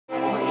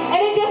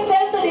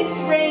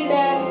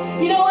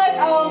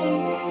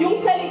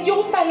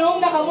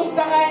tanong na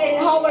kamusta ka and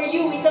how are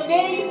you is a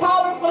very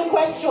powerful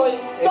question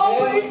to a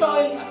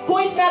person who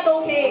is not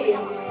okay.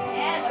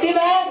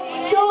 Diba?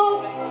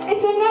 So,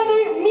 it's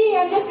another me.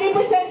 I'm just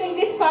representing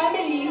this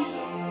family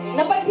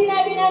na pag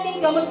sinabi namin,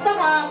 kamusta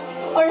ka?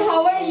 Or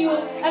how are you?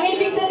 Ang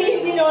ibig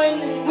sabihin din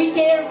nun, we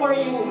care for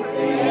you.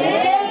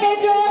 Kaya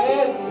medyo,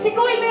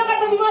 sikuhin mo yung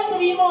katabi mo at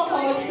sabihin mo,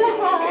 kamusta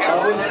ka?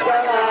 Kamusta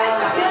ka?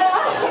 Diba?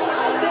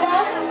 Diba?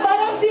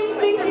 Parang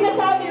simpleng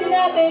sinasabi din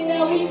natin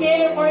na we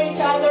care for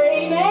each other.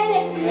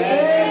 Amen?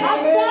 Amen.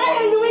 At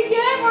dahil we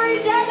care for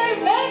each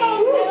other,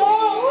 meron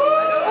tanong!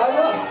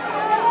 Ano?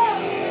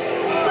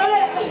 So,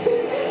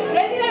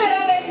 ready na?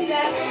 Ready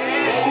na?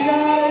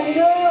 Ready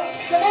na!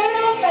 So, meron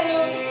akong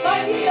tanong,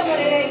 bakit hindi ka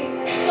marinig?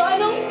 So,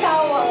 anong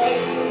tawag?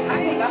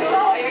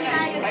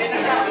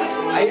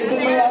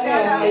 Ayusin mo yan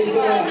eh. Ayusin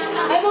mo.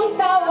 Anong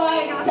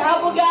tawag sa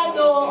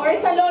abogado or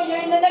sa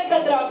lawyer na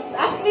nagda-drugs?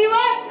 Ask me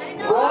what?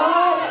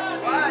 What?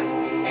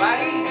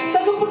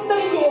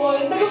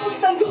 Tagapagtanggol.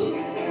 Tagapagtanggol.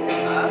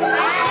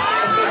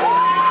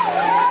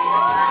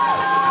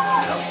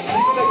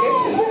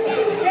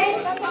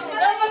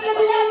 Dapat na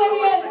sinabi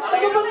yan.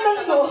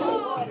 Tagapagtanggol.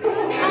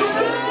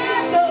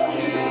 So,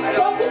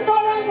 gusto ko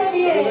lang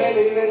sabihin.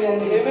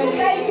 Because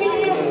I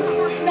believe,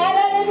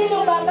 naalala niyo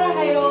nung bata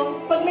kayo,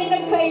 pag may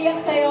nagpaiyak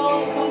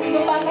sa'yo,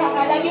 nung bata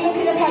ka, lagi mo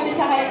sinasabi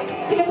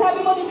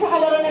mo dun sa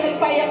kalaro na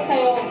nagpaiyak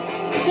sa'yo,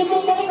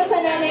 isusumbong kita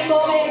sa nanay ko,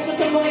 kaya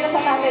isusumbong kita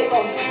sa tatay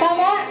ko.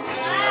 Tama?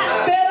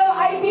 Pero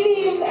I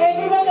believe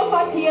every one of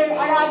us here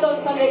are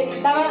adults already.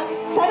 Tama?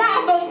 Sana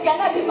adult ka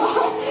na, di ba?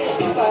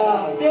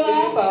 Di ba?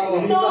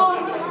 So,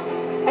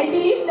 I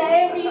believe na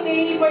every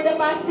day for the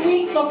past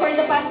weeks or for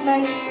the past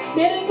month,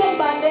 meron kang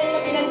battle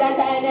na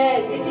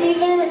pinagdadaanan. It's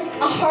either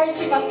a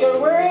hardship at your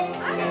work,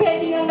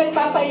 pwede nga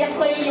nagpapayak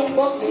sa'yo yung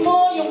boss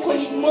mo, yung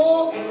colleague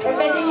mo, or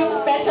pwede yung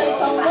special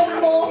someone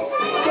mo.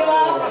 Di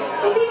ba?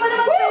 Hindi mo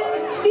naman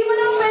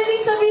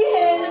pwedeng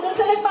sabihin dun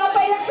sa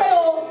nagpapayak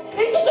sa'yo,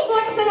 eh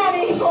susubukan sa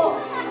nanay ko.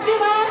 Di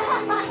ba?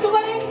 So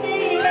what I'm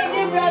saying, my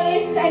dear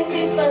brothers and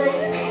sisters,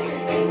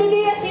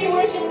 today as we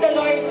worship the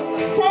Lord,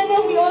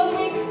 sana we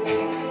always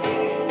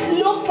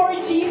look for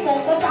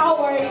Jesus as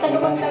our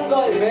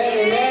tagapagtanggol.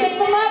 Because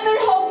no matter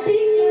how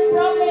big your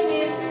problem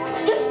is,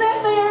 just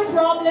not your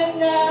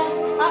problem na,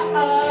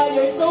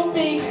 you're so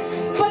big.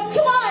 But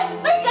come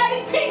on, our God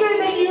is bigger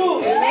than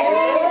you. And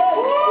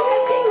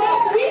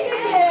because we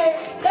declare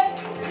that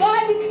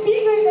God is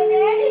bigger than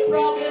any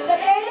problem,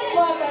 than any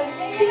problem,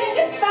 you can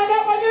just stand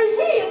up on your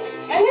feet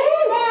and lift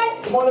your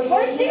hands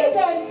for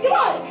Jesus. Come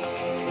on.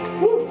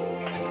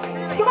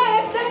 Come on,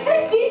 let's dance for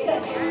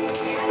Jesus.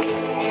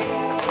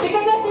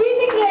 Because as we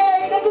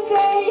declare that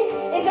today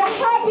is a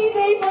happy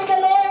day for the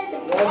Lord,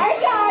 our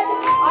God,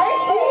 our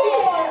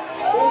Savior.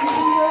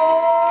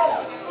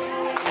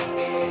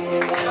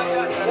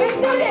 Let's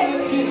do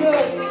this.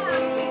 Jesus.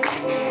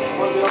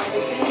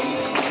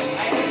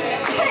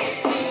 Hey.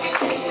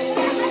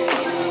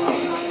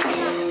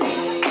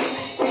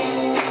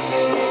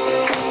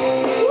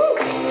 Woo.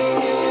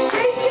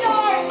 Praise the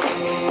Lord.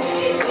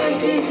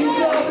 Praise you,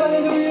 Jesus.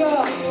 Hallelujah.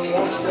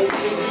 Yes, praise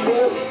you,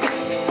 Jesus.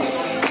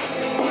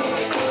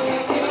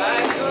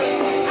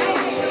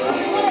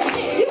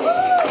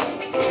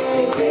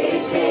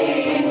 Today's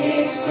day in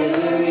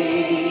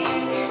history.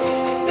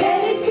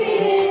 Dennis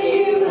Bean,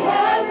 you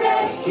have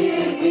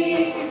rescued me.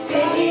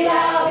 Sing it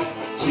out,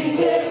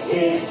 Jesus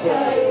is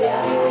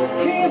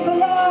alive. He is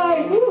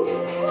alive. Woo.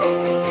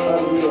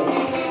 Hallelujah.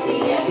 The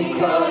empty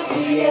cross,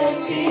 the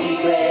empty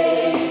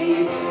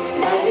grave,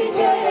 and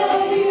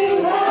eternal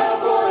you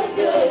have won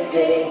the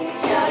day.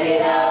 Shout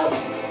it out,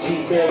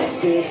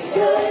 Jesus is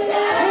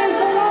alive.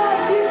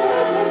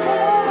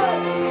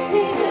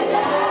 He's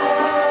alive.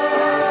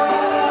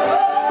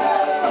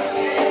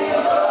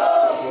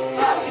 Oh,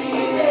 happy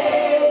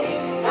day,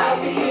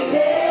 happy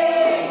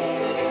day.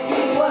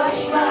 You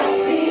wash my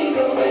sin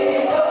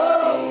away.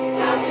 Oh,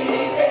 happy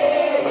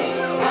day,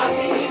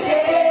 happy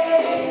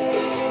day.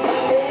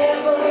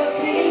 Never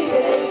be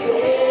the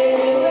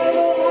same.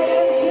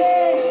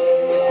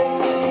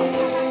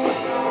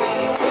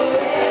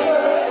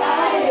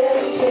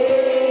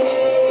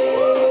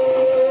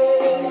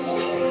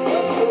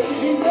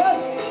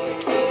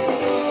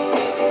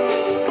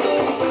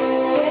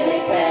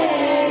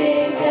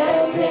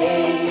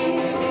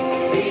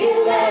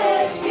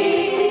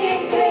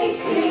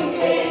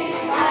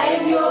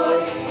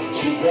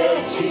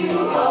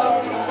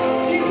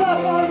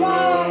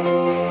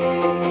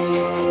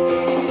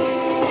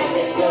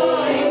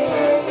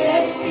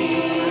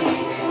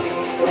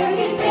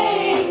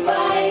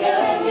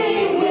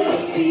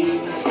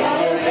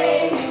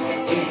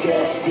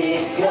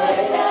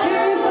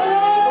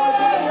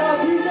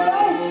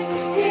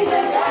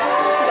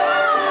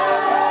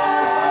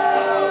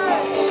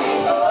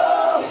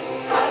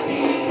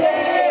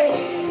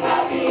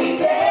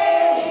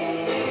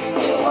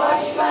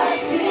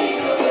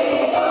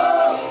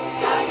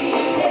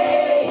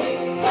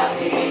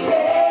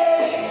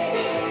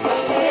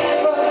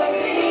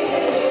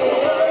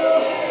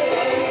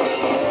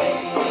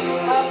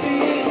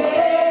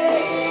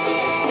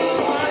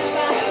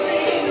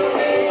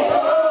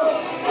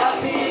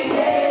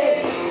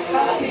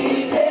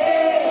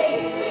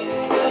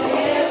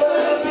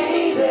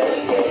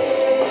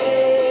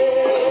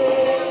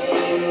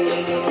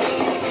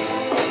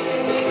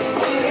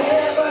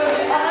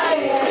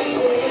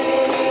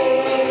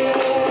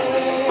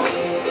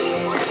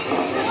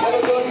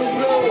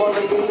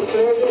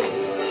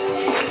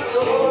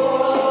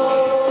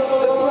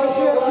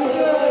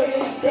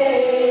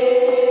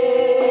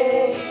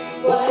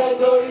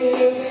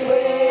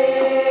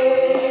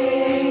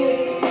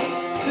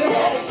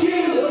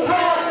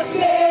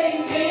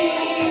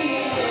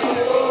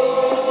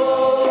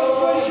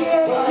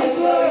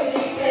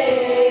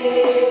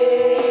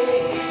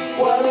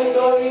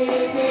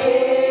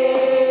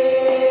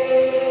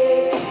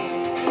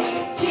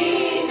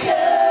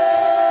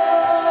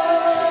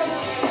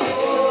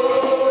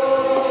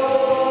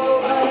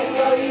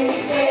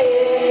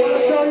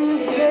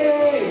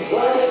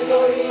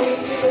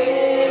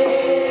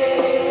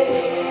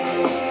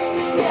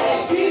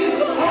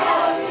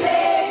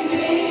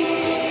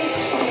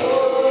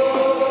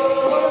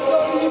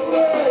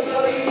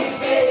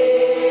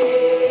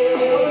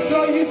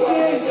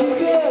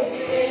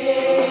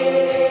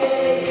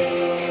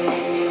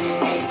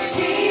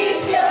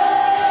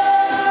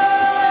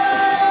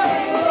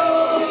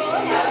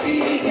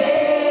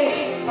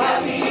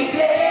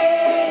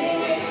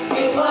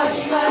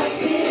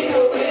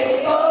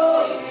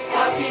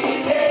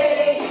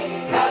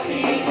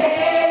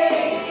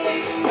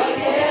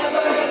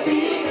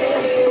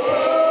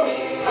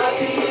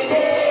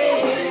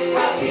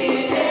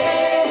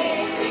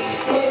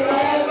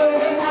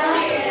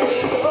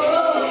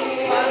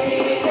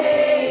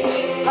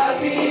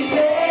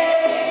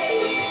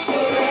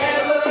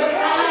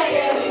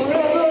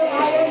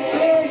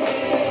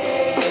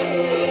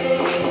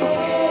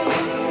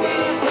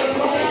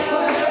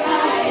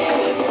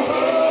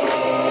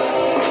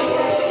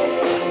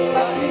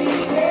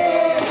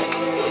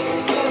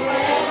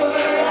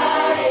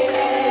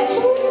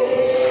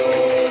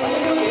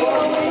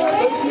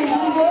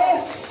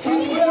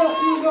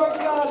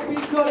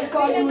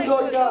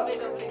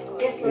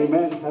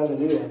 Amen.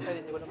 Hallelujah.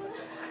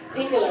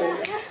 Thank you,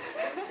 Lord.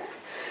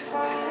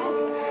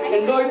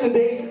 And Lord,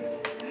 today,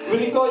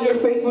 we recall your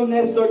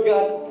faithfulness, Lord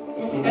God.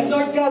 Yes, And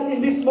Lord God,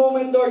 in this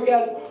moment, Lord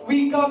God,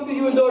 we come to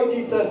you, Lord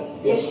Jesus.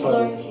 Yes,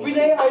 Lord. We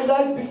lay our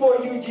lives before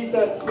you,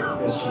 Jesus.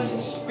 Yes,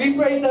 Jesus. We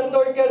pray that,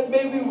 Lord God,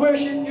 may we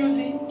worship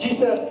you,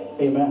 Jesus.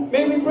 Amen.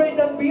 May we pray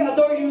that we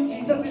adore you,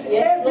 Jesus, in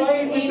Yes, every Lord.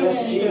 way we do,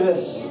 Yes,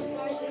 Jesus. Jesus.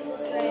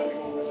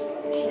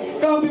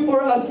 Come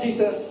before us,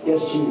 Jesus.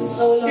 Yes, Jesus.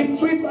 So, Lord.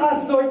 Equip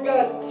us, Lord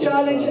God.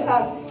 Challenge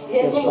us.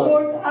 Yes,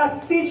 Comfort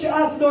us. Teach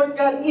us, Lord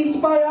God.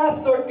 Inspire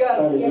us, Lord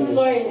God. Yes,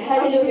 Lord. As we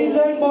Hallelujah.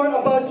 learn more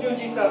about you,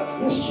 Jesus.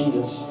 Yes,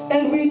 Jesus.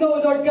 And we know,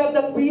 Lord God,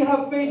 that we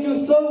have failed you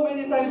so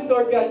many times,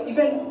 Lord God.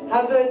 Even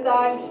 100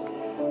 times,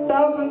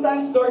 1,000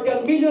 times, Lord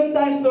God. Million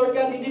times, Lord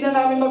God. Hindi na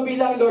namin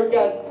mabilang, Lord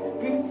God.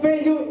 We fail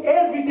you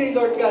every day,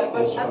 Lord God.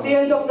 But at the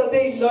end of the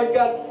day, Lord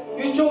God,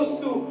 you chose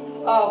to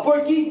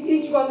forgive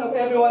each one of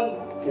everyone.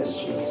 Yes,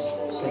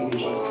 Jesus. Thank you,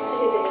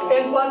 Jesus.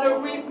 And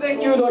Father, we thank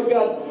you, Lord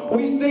God.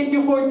 We thank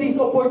you for this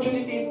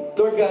opportunity,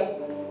 Lord God.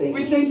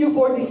 We thank you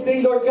for this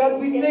day, Lord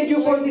God. We thank you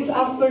for this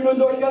afternoon,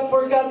 Lord God,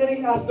 for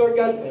gathering us, Lord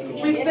God.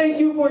 We thank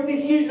you for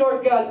this year,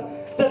 Lord God.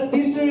 That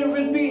this year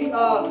will be,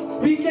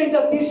 we claim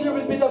that this year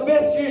will be the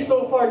best year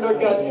so far,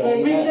 Lord God.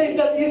 We claim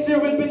that this year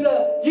will be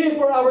the year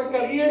for our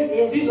career.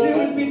 This year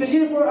will be the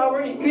year for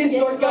our increase,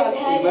 Lord God.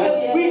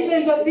 Amen. We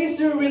claim that this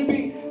year will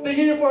be the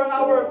year for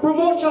our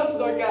promotions,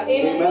 Lord God.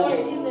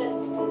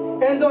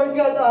 Amen. And Lord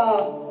God,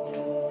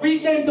 we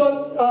claim,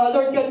 Lord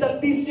God,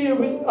 that this year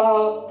we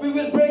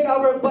will break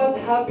our bad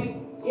habit,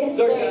 Yes,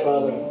 Lord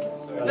Lord.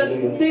 God. The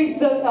Hallelujah. things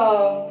that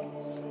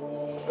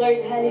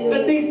Lord, hallelujah.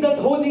 the things that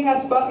holding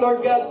us back,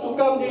 Lord God, to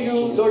come to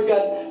you, Lord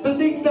God. The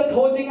things that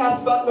holding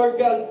us back, Lord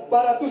God,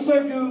 para to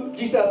serve you,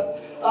 Jesus.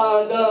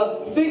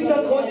 The things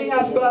that holding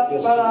us back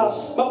para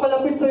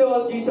mapalapit sa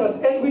iyo,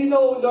 Jesus. And we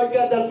know, Lord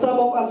God, that some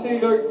of us here,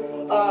 Lord,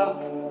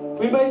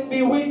 we might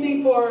be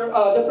waiting for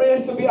the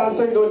prayers to be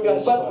answered, Lord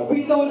God. But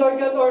we know, Lord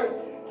God, or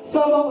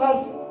some of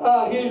us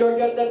here, Lord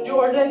God, that you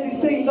already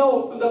say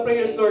no to the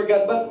prayers, Lord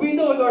God. But we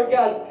know, Lord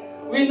God,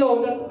 we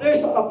know that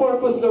there's a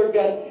purpose, Lord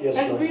God. Yes,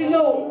 and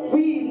Lord.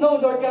 we know,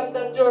 Lord God,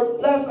 that your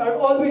plans are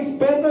always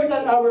better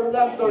than our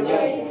plans, Lord God.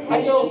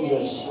 I know.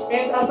 Jesus.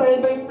 And as I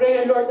my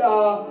prayer, Lord,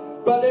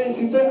 brother and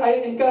sister,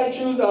 I encourage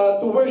you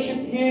to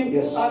worship Him.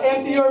 Yes.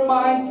 Empty your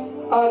minds.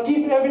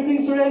 Give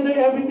everything, surrender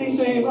everything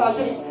to Him.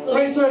 Just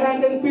raise your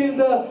hand and feel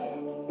the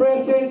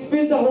presence,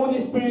 feel the Holy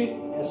Spirit.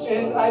 Yes,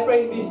 And Lord. I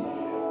pray in this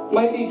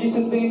mighty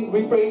Jesus' name,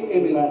 we pray.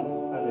 Amen.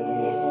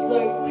 Hallelujah. Yes,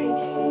 Lord, praise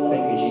you.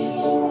 Thank you,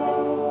 Jesus.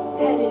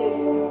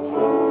 Hallelujah. Thank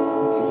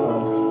you,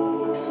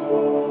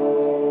 Lord.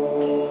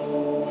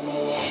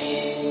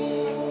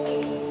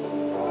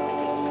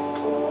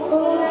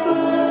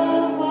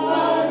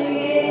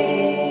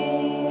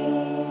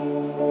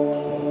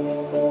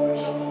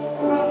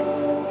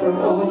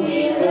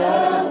 Only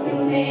love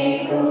can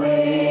make a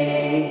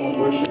way.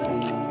 Worship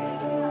Him.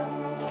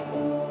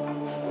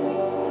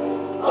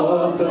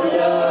 Oh, for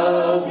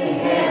love the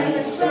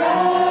heavens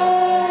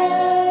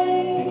cry.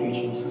 Thank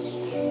you,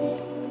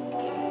 Jesus.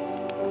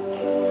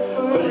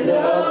 For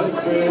love is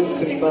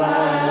crucified.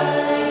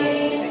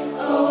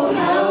 Oh,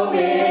 how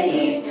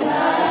many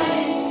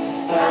times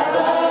have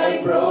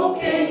I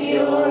broken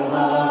your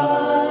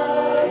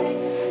heart?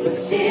 But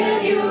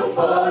still you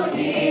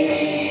forgive.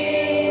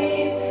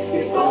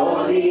 If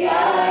only I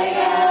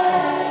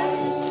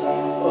asked.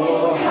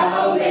 Oh,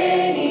 how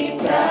many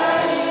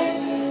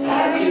times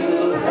have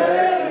you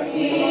heard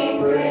me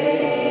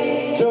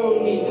pray?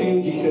 Join me to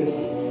you, Jesus.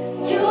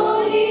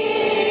 Join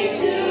it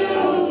to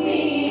me.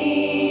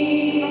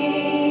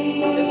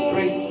 Let's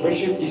praise,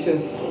 worship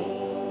Jesus.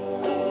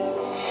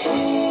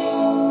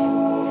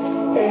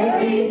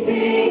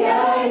 Everything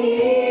I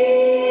need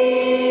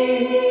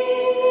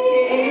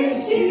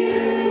is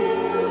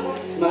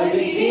you, my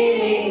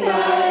beginning,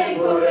 my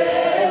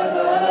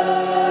forever.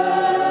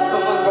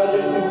 Come on,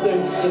 brothers and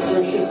sisters, let's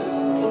worship.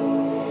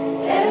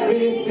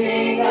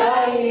 Everything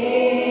I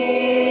need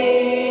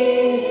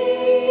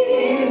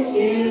is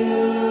you.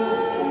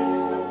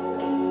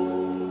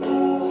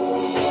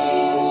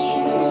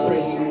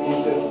 Praise you,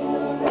 Jesus.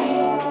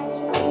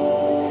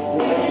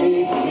 Let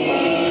me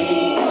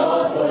sing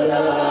of the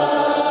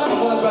love.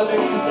 Come on, brothers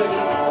and sisters,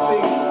 let's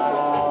sing.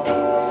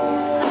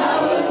 I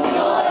will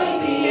join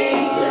the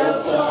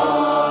angels'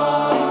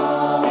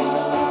 song.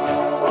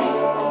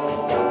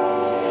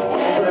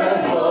 Ever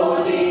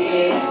holy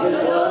is the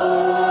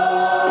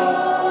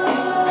Lord.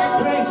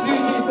 Praise you,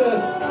 Jesus.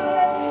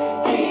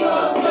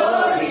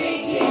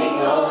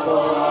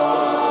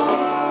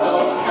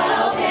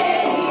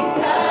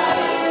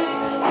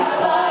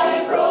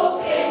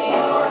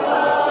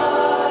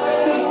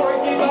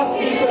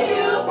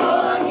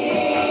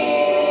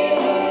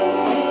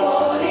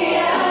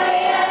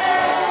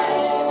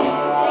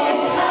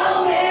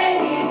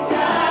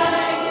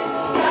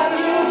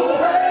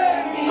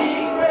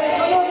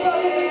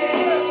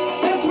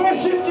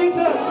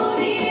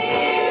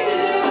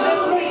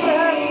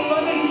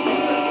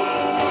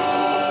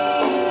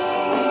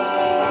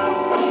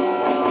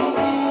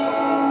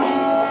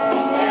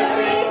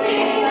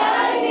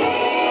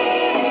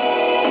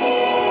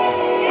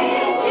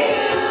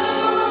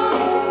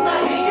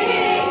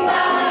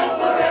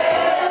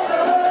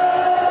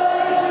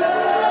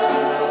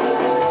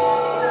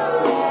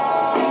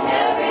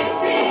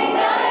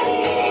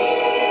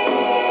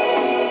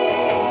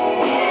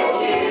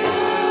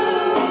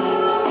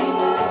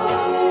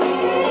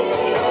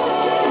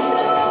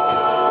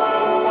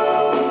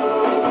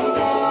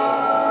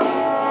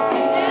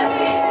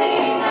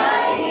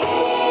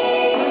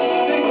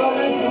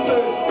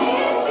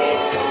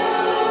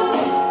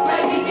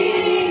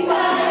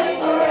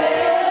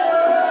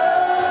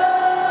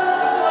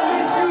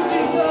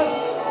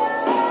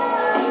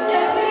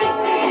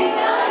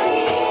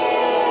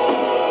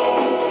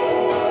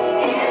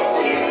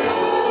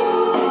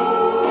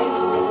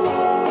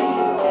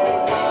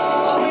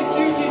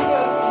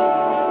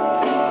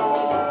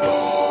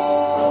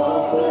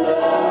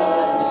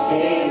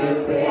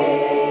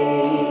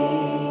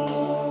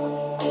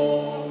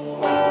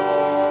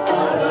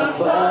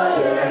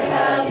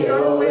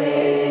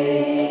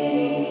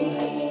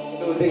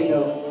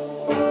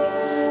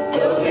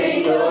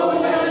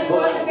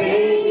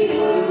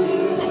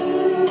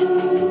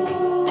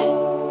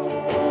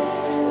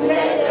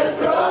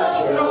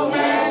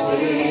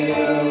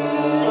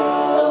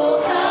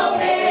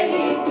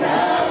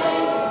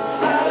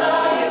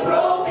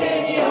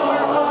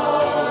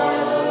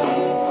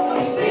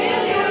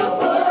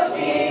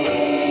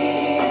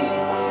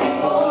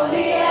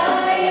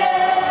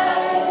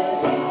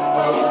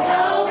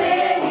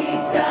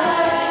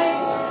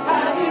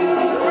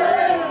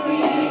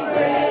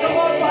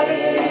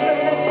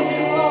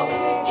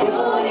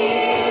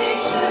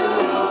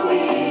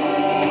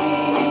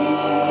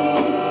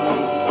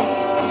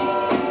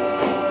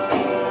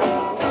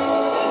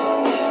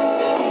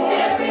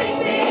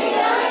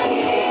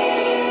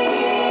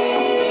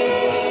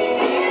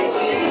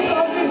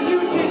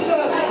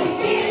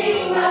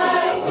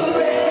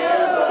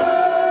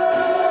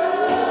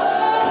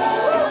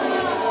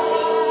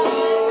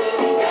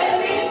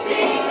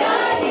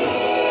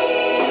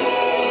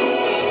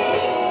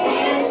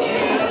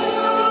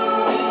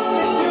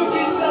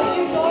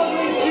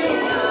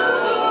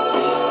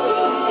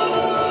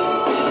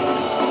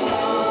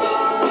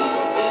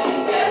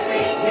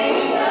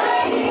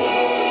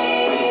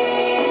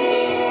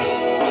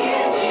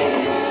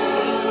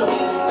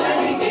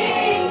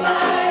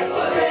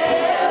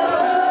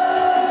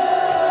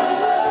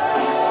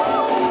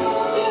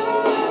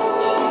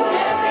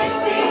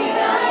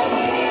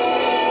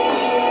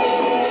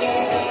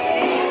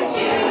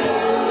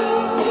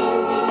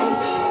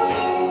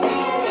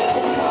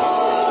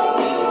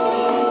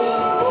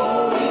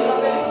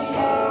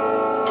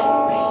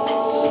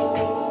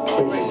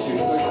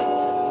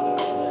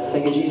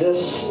 Thank you,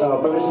 Jesus.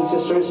 Brothers and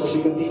sisters, as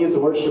we continue to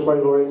worship our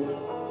Lord,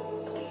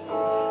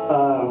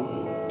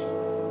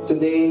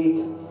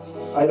 today,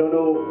 I don't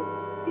know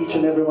each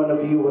and every one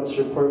of you what's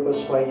your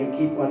purpose, why you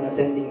keep on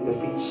attending the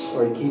feast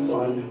or keep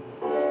on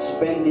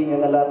spending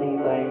and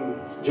allotting time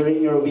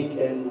during your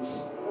weekends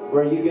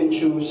where you can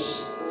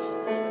choose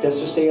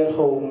just to stay at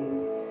home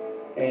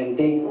and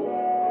take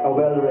a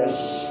well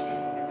rest.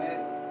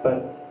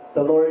 But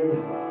the Lord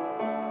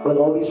will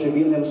always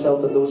reveal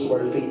Himself to those who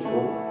are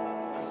faithful.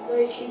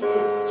 Lord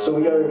Jesus. So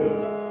we are,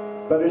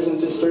 brothers and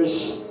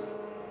sisters,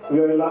 we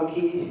are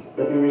lucky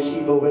that we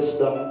receive a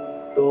wisdom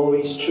to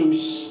always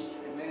choose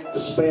to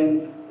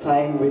spend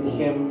time with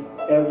Him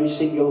every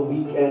single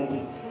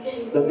weekend.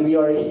 That we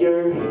are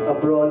here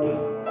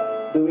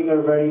abroad doing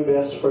our very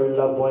best for our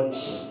loved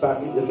ones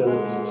back in the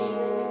Philippines.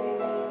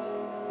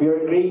 We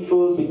are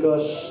grateful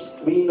because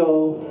we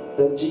know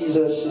that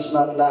Jesus is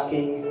not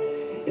lacking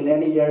in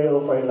any area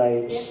of our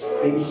lives.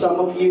 Maybe some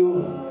of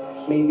you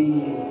may be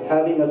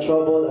having a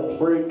trouble at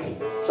work.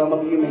 Some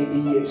of you may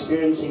be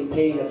experiencing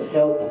pain at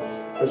health.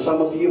 Or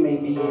some of you may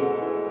be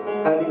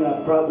having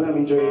a problem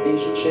in your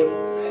relationship.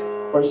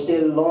 Or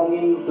still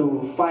longing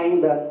to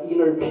find that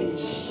inner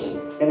peace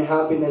and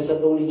happiness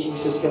that only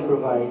Jesus can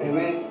provide.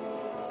 Amen.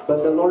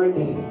 But the Lord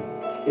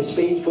is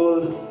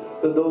faithful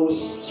to those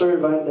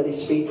servants that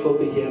is faithful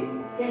to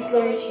Him. Yes,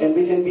 Lord Jesus. And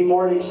we can be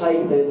more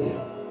excited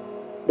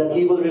that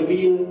He will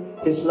reveal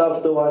His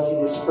love to us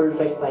in His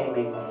perfect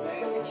timing.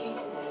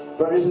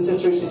 Brothers and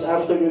sisters, this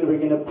afternoon we're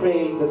going to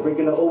pray that we're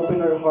going to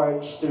open our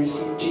hearts to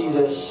receive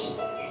Jesus,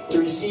 to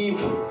receive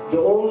the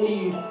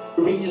only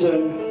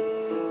reason,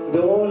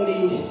 the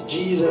only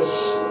Jesus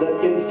that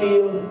can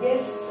fill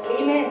Yes,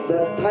 amen.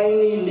 that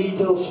tiny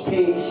little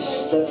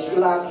space that's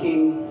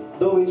lacking.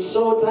 Though it's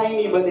so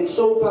tiny, but it's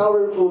so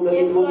powerful that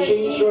it will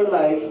change your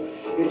life.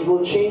 It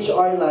will change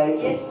our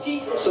life. Yes,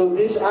 Jesus. So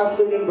this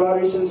afternoon,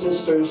 brothers and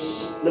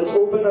sisters, let's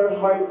open our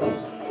heart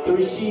to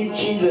receive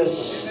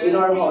Jesus in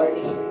our heart.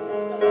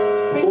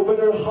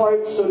 Open our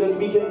hearts so that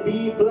we can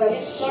be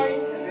blessed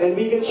and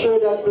we can share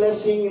that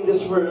blessing in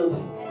this world.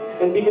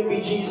 And we can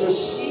be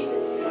Jesus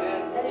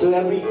to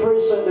every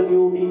person that we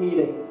will be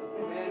meeting.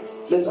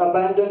 Let's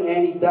abandon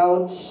any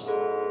doubts.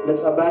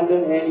 Let's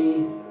abandon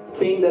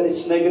anything that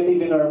is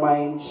negative in our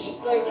minds,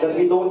 that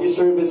we don't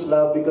deserve His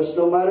love, because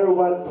no matter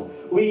what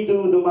we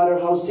do, no matter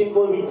how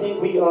simple we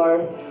think we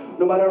are,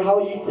 no matter how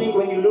you think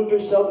when you look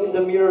yourself in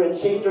the mirror and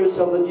say to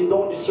yourself that you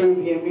don't deserve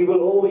Him, we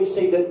will always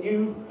say that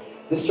you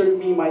deserve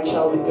me, my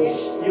child,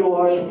 because you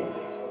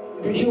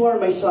are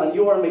my son,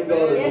 you are my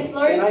daughter,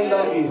 and I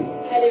love you.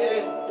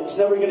 It's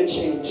never going to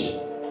change.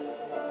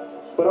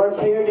 But our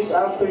prayer this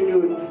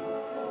afternoon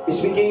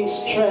is we gain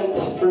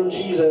strength from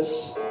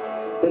Jesus,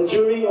 that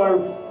during our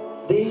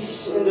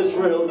days in this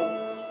world,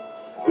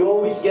 we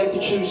always get to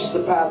choose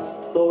the path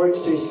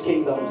towards to His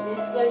kingdom.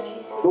 Yes, Lord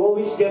Jesus. We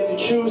always get to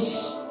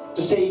choose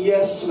to say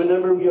yes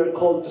whenever we are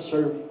called to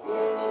serve.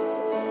 Yes,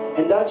 Jesus.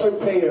 And that's our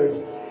prayer.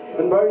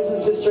 And brothers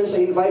and sisters, I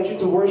invite you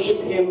to worship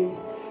Him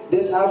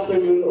this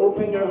afternoon.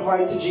 Open your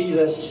heart to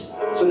Jesus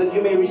so that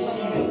you may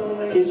receive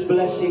His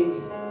blessing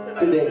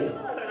today.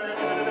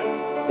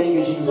 Thank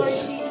you, Lord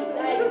Jesus. Jesus,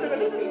 I love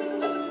you, praise you,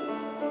 Jesus.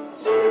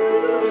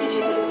 Thank you,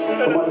 Jesus.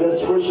 Come on,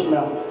 let's worship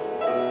now.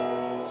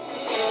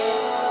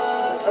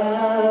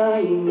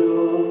 I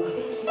know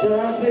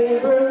that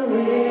never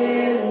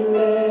will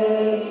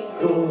let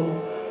go.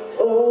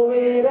 Oh,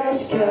 it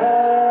has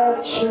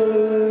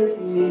captured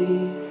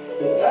me.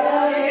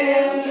 I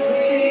am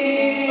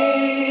free,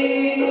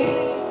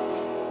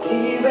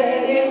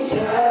 even in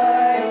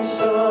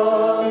times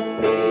of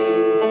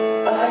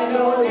pain. I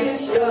know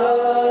His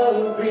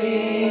love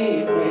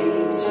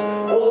remains.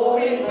 Oh,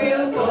 it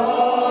will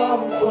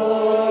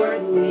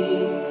comfort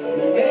me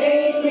and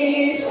make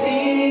me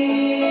see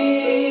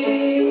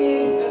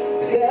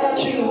that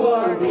you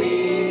are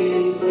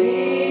with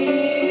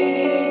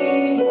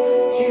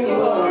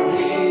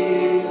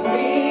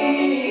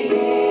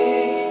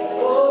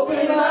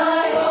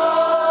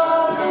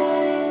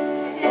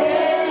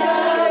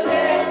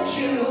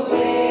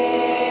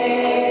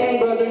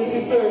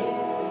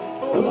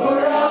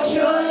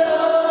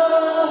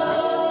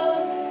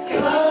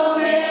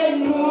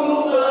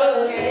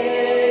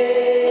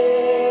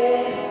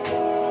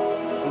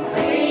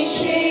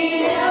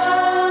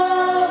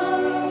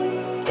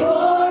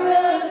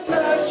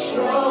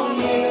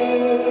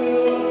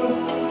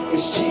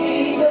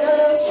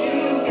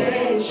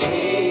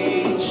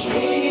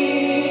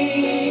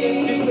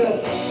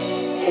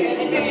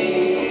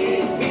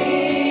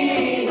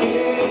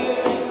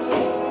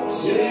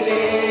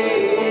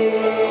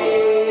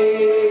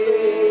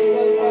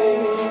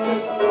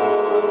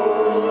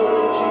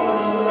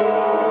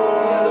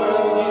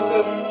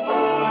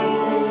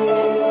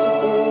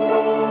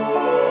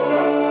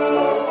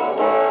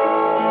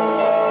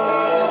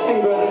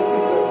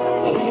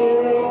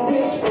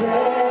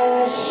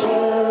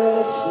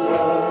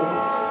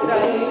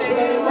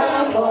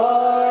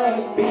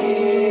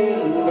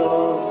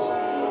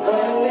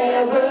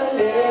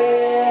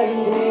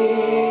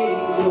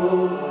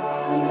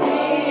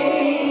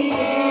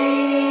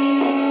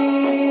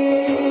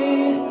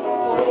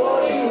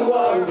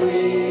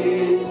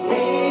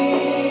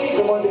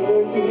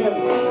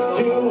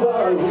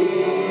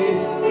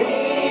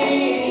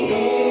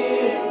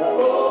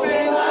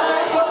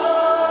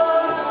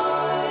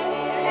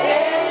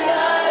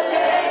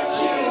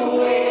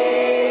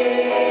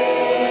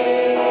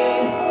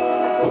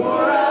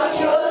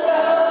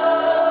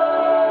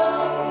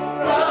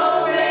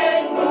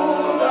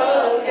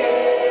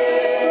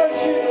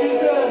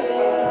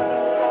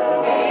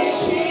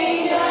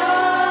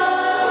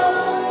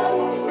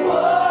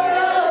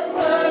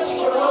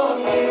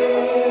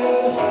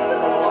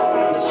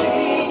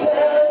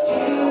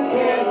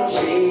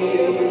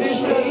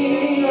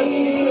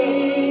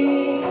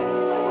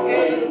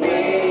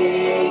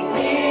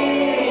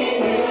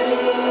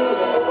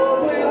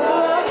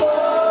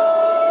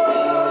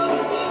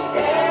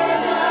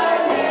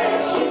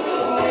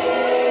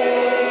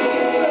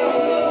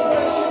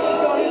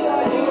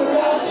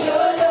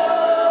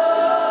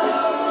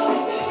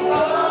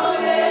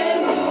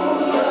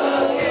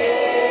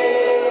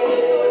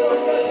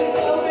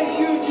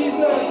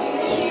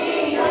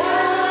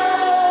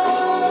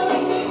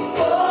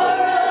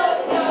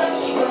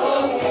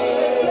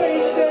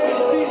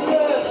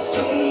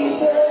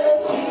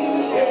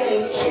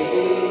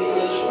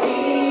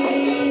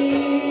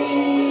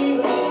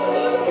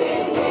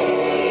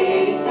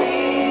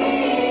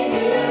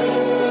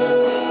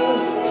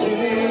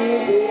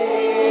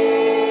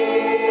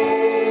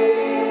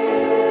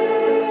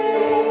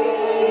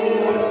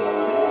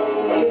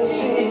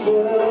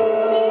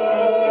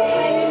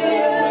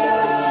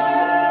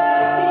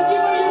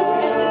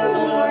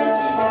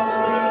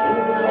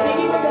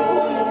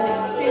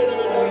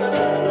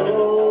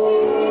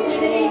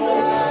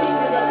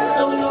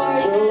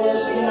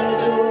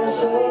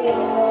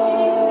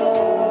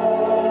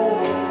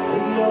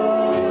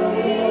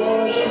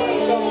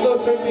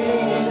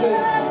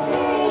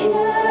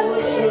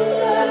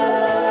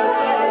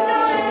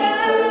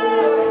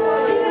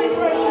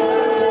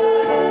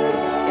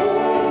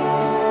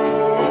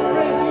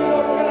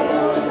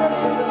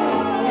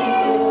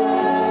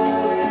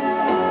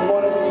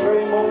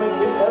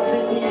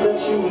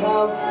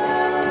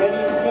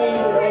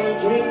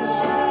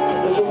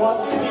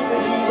want to speak to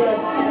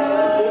Jesus,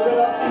 live it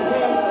up to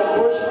Him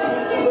and worship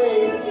Him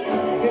today.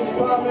 His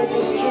promise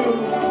is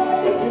true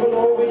that He will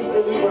always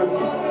deliver.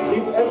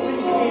 Give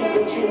everything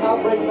that you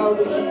have right now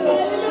to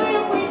Jesus.